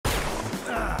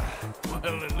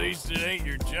Well, at least it ain't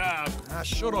your job. Ah,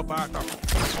 shut up, Arthur.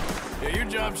 Yeah, your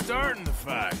job's starting the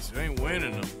fights. It ain't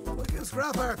winning them. I can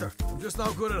scrap, Arthur. I'm just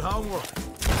not good at homework.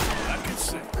 I can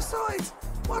see. Besides,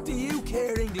 what do you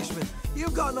care, Englishman?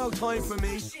 You've got no time for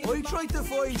me. I tried to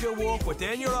find your work, but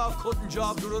then you're off cutting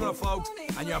jobs with other folks,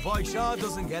 and your boy Sean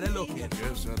doesn't get a look in.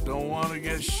 Guess I don't want to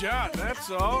get shot,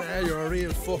 that's all. Yeah, you're a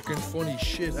real fucking funny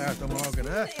shit, Arthur Morgan,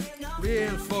 eh?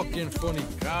 Real fucking funny.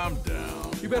 Calm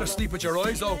down. You better sleep with your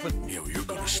eyes open. Yeah, well, you're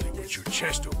gonna sleep with your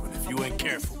chest open if you ain't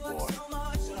careful, boy.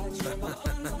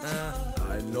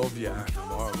 I love you, Arthur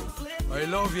Morgan. I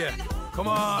love you. Come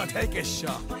on, take a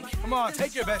shot. Come on,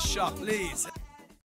 take your best shot, please.